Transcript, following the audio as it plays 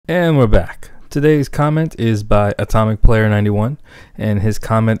And we're back. Today's comment is by Atomic Player 91, and his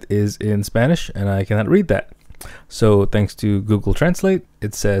comment is in Spanish, and I cannot read that. So thanks to Google Translate,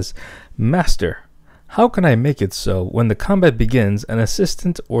 it says, "Master, how can I make it so when the combat begins, an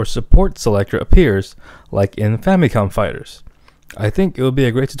assistant or support selector appears, like in Famicom Fighters? I think it would be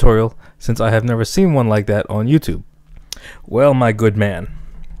a great tutorial, since I have never seen one like that on YouTube." Well, my good man,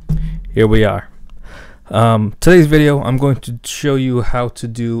 here we are. Today's video, I'm going to show you how to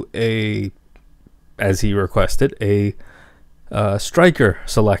do a, as he requested, a Striker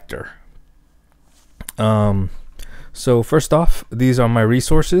Selector. So first off, these are my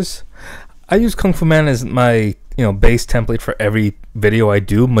resources. I use Kung Fu Man as my base template for every video I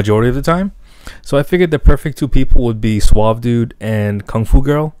do majority of the time. So I figured the perfect two people would be Suave Dude and Kung Fu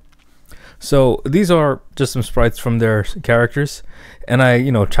Girl. So these are just some sprites from their characters, and I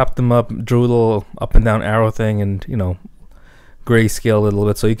chopped them up, drew a little up and down arrow thing, and grayscale a little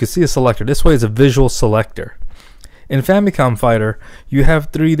bit so you can see a selector. This way is a visual selector. In Famicom Fighter, you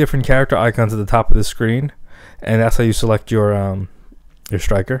have 3 different character icons at the top of the screen, and that's how you select your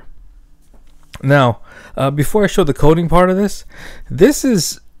striker. Now, before I show the coding part of this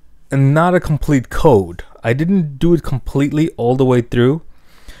is not a complete code. I didn't do it completely all the way through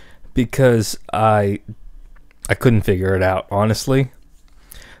because I couldn't figure it out, honestly.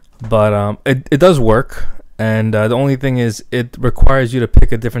 But it does work, and the only thing is it requires you to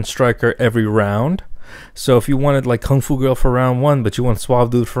pick a different striker every round. So if you wanted like Kung Fu Girl for round 1, but you want Suave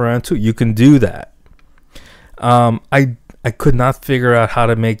Dude for round 2, you can do that. I could not figure out how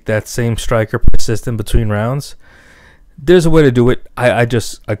to make that same striker persistent between rounds. There's a way to do it. I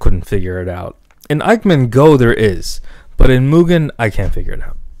couldn't figure it out. In Ikemen Go there is, but in Mugen I can't figure it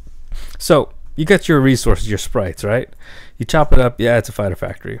out. So you get your resources, your sprites, right? You chop it up. Yeah, it's a fighter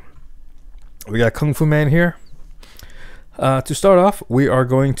factory. We got Kung Fu Man here. To start off, we are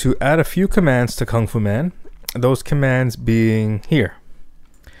going to add a few commands to Kung Fu Man. Those commands being here.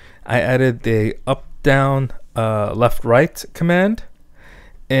 I added the up, down, left, right command.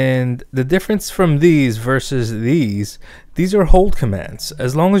 And the difference from these versus these are hold commands.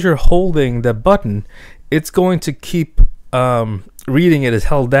 As long as you're holding the button, it's going to keep reading it as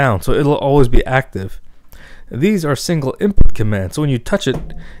held down, so it'll always be active. These are single input commands, so when you touch it,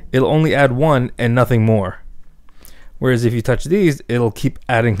 it'll only add 1 and nothing more. Whereas if you touch these, it'll keep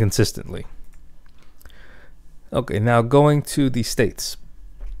adding consistently. Okay, now going to the states.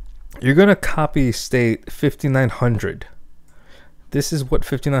 You're going to copy state 5900. This is what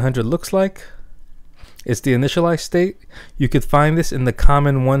 5900 looks like. It's the initialized state. You could find this in the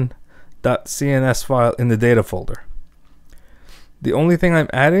common1.cns file in the data folder. The only thing I'm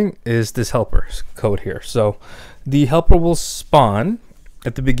adding is this helper code here. So the helper will spawn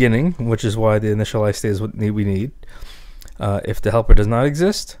at the beginning, which is why the initialized state is what we need. If the helper does not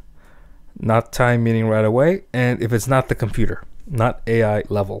exist, not time meaning right away, and if it's not the computer, not AI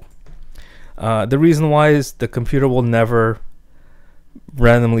level. The reason why is the computer will never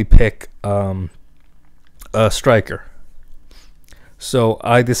randomly pick a striker. So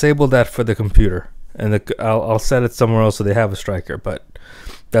I disabled that for the computer, and I'll set it somewhere else so they have a striker, but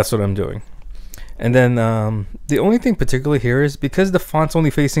that's what I'm doing. And then the only thing particularly here is because the font's only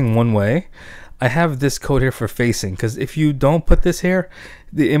facing one way, I have this code here for facing, because if you don't put this here,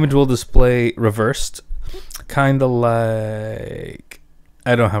 the image will display reversed, kind of like,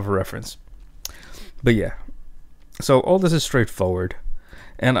 I don't have a reference, but yeah. So all this is straightforward,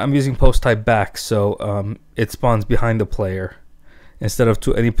 and I'm using post type back, so it spawns behind the player. Instead of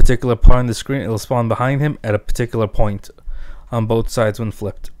to any particular part on the screen, it'll spawn behind him at a particular point on both sides when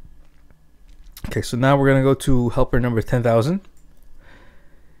flipped. Okay, so now we're going to go to helper number 10,000.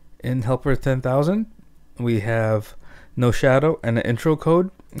 In helper 10,000, we have no shadow and an intro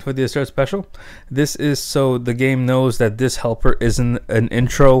code for the assert special. This is so the game knows that this helper isn't an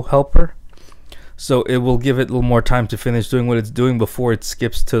intro helper. So it will give it a little more time to finish doing what it's doing before it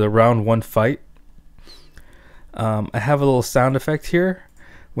skips to the round 1 fight. I have a little sound effect here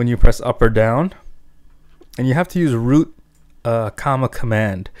when you press up or down, and you have to use root comma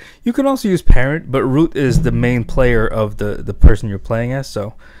command. You can also use parent, but root is the main player of the person you're playing as,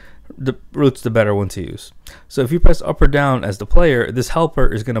 so the root's the better one to use. So if you press up or down as the player, this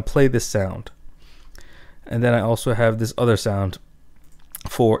helper is going to play this sound. And then I also have this other sound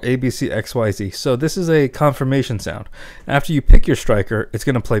for ABCXYZ. So this is a confirmation sound. After you pick your striker, it's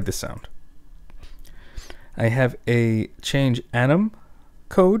going to play this sound. I have a change anim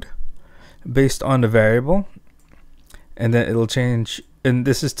code based on the variable, and then it'll change, and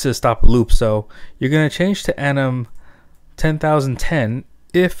this is to stop a loop. So you're going to change to anim 10,010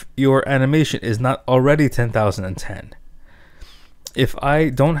 if your animation is not already 10,010. if I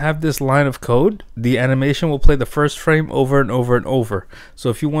don't have this line of code, the animation will play the first frame over and over and over. So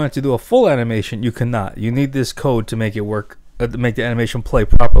if you wanted to do a full animation, you cannot. You need this code to make it work, to make the animation play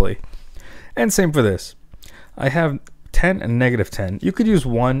properly. And same for this. I have 10 and -10. You could use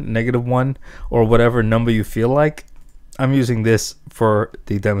 1, -1, or whatever number you feel like. I'm using this for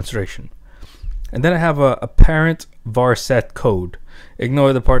the demonstration. And then I have a parent var set code.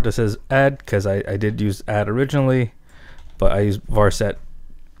 Ignore the part that says add, because I did use add originally, but I use var set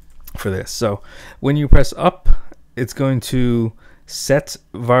for this. So when you press up, it's going to set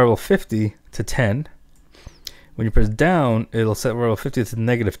variable 50 to 10. When you press down, it'll set variable 50 to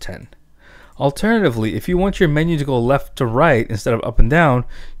 -10. Alternatively, if you want your menu to go left to right instead of up and down,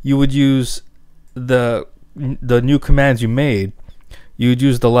 you would use the new commands you made. You would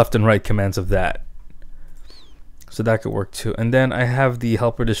use the left and right commands of that. So that could work too. And then I have the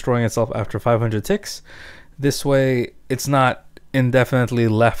helper destroying itself after 500 ticks. This way, it's not indefinitely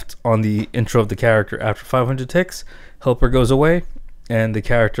left on the intro of the character. After 500 ticks, helper goes away and the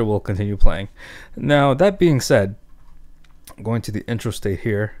character will continue playing. Now, that being said, going to the intro state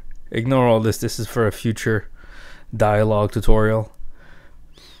here. Ignore all this. This is for a future dialogue tutorial.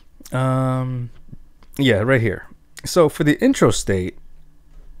 Yeah, right here. So for the intro state,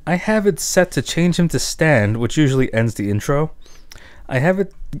 I have it set to change him to stand, which usually ends the intro. I have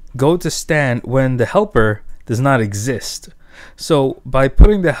it go to stand when the helper does not exist. So by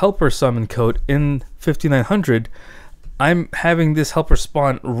putting the helper summon code in 5900, I'm having this helper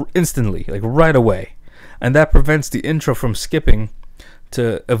spawn instantly, like right away. And that prevents the intro from skipping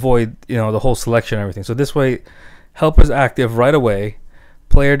to avoid, you know, the whole selection and everything. So this way, helper's active right away.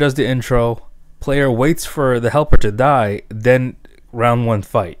 Player does the intro. Player waits for the helper to die, then round 1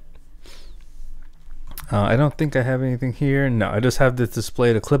 fight. I don't think I have anything here. No, I just have this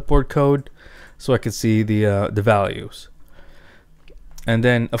display the clipboard code so I can see the values. And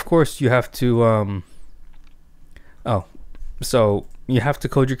then, of course, you have to so you have to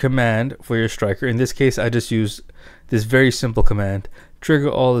code your command for your striker. In this case, I just use this very simple command. Trigger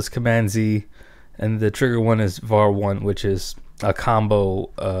all is Command Z, and the trigger one is var1, which is a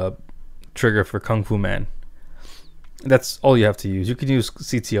combo trigger for Kung Fu Man. That's all you have to use. You can use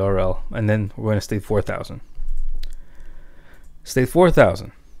CTRL, and then we're going to state 4000. State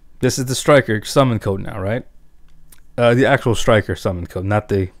 4000. This is the striker summon code now, right? The actual striker summon code, not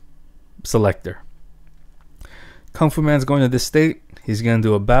the selector. Kung Fu Man's going to this state. He's going to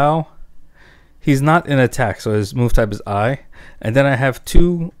do a bow. He's not in attack, so his move type is I. And then I have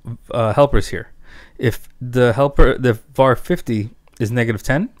 2 helpers here. If the helper, the var 50 is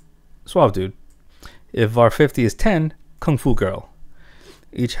 -10, Suave Dude. If var 50 is 10, Kung Fu Girl.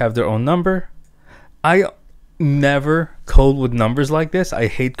 Each have their own number. I never code with numbers like this. I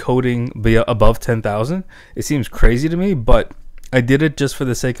hate coding above 10,000. It seems crazy to me, but I did it just for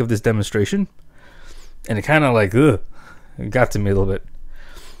the sake of this demonstration. And it kind of like, ugh, it got to me a little bit.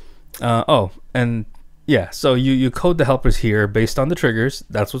 Oh, and yeah, so you code the helpers here based on the triggers.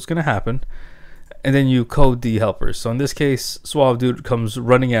 That's what's going to happen. And then you code the helpers. So in this case, Suave Dude comes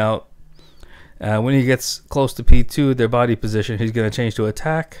running out. When he gets close to P2, their body position, he's going to change to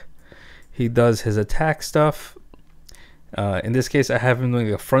attack. He does his attack stuff. In this case, I have him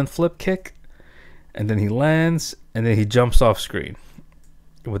doing a front flip kick. And then he lands, and then he jumps off screen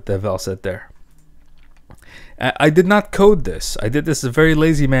with the vel set there. I did not code this. I did this a very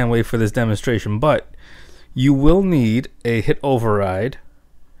lazy man way for this demonstration, but you will need a hit override,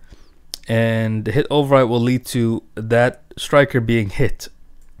 and the hit override will lead to that striker being hit.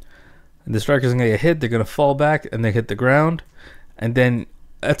 And the striker's gonna get hit, they're gonna fall back and they hit the ground, and then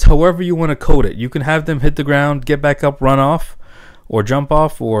that's however you want to code it. You can have them hit the ground, get back up, run off, or jump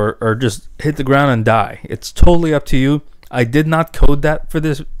off, or just hit the ground and die. It's totally up to you. I did not code that for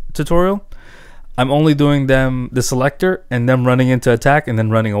this tutorial. I'm only doing the selector and them running into attack and then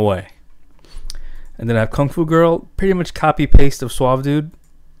running away. And then I have Kung Fu Girl, pretty much copy paste of Suave Dude.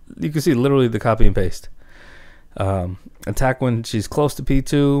 You can see literally the copy and paste. Attack when she's close to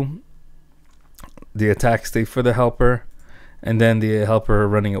P2. The attack state for the helper, and then the helper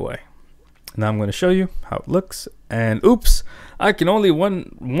running away. Now I'm going to show you how it looks. And oops, I can only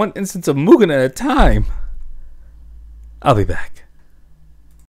one instance of Mugen at a time. I'll be back.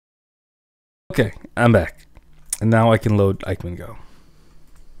 Okay, I'm back. And now I can load Ikemen Go.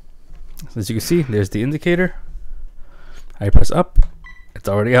 As you can see, there's the indicator. I press up, it's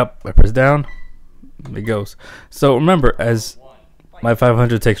already up. I press down, it goes. So remember, as my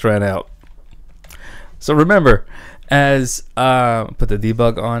 500 ticks ran out. So remember, as put the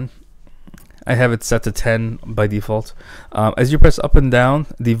debug on. I have it set to 10 by default. As you press up and down,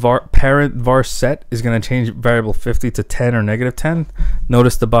 the parent var set is going to change variable 50 to 10 or -10.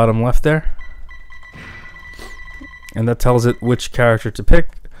 Notice the bottom left there. And that tells it which character to pick.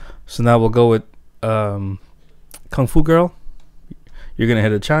 So now we'll go with Kung Fu Girl. You're going to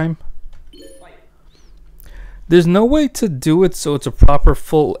hit a chime. There's no way to do it so it's a proper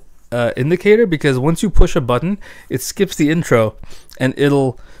full indicator, because once you push a button, it skips the intro and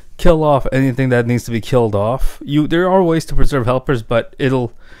it'll kill off anything that needs to be killed off. There are ways to preserve helpers, but it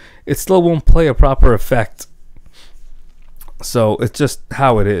still won't play a proper effect. So it's just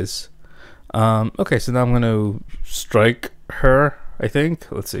how it is. Okay, so now I'm going to strike her, I think.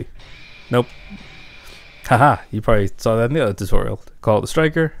 Let's see. Nope. Haha, you probably saw that in the other tutorial. Call it the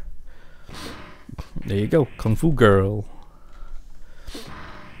Striker. There you go, Kung Fu Girl.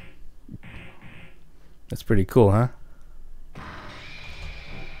 That's pretty cool, huh?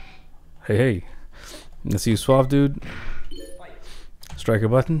 Hey, hey. Let's use Suave Dude. Striker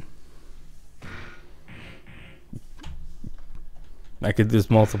button. I could do this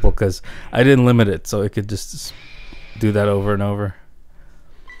multiple because I didn't limit it, so it could just do that over and over.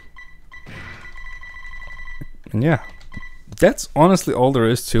 And yeah, that's honestly all there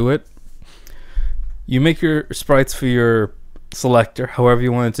is to it. You make your sprites for your selector, however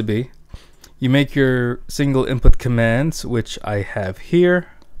you want it to be. You make your single input commands, which I have here.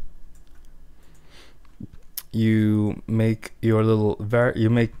 You make your little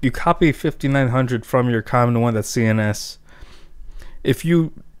you copy 5900 from your common one, that's CNS. If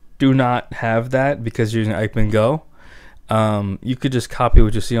you do not have that because you're using Ikemen Go, you could just copy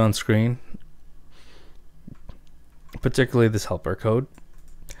what you see on screen, particularly this helper code.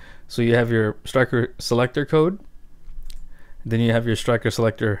 So you have your Striker Selector code, then you have your Striker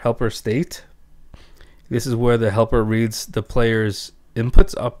Selector helper state. This is where the helper reads the player's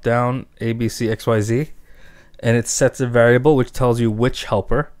inputs up, down, A, B, C, X, Y, Z, and it sets a variable which tells you which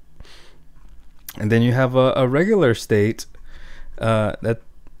helper. And then you have a regular state that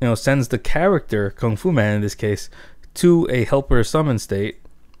sends the character, Kung Fu Man in this case, to a helper summon state.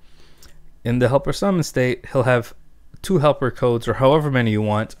 In the helper summon state, he'll have 2 helper codes, or however many you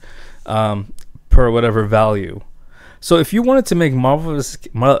want, per whatever value. So if you wanted to make Marvel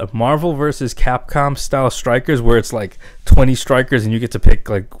versus Capcom style strikers, where it's like 20 strikers and you get to pick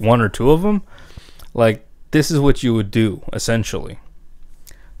like 1 or 2 of them, like this is what you would do essentially.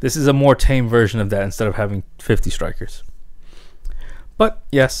 This is a more tame version of that instead of having 50 strikers. But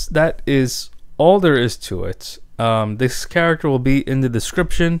yes, that is all there is to it. This character will be in the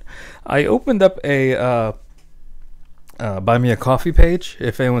description. I opened up a buy me a coffee page.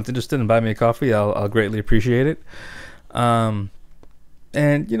 If anyone's interested in buy me a coffee, I'll greatly appreciate it. And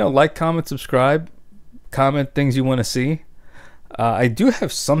like, comment, subscribe, comment things you want to see. I do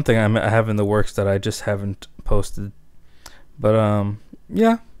have something I have in the works that I just haven't posted. But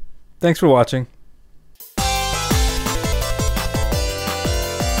yeah, thanks for watching.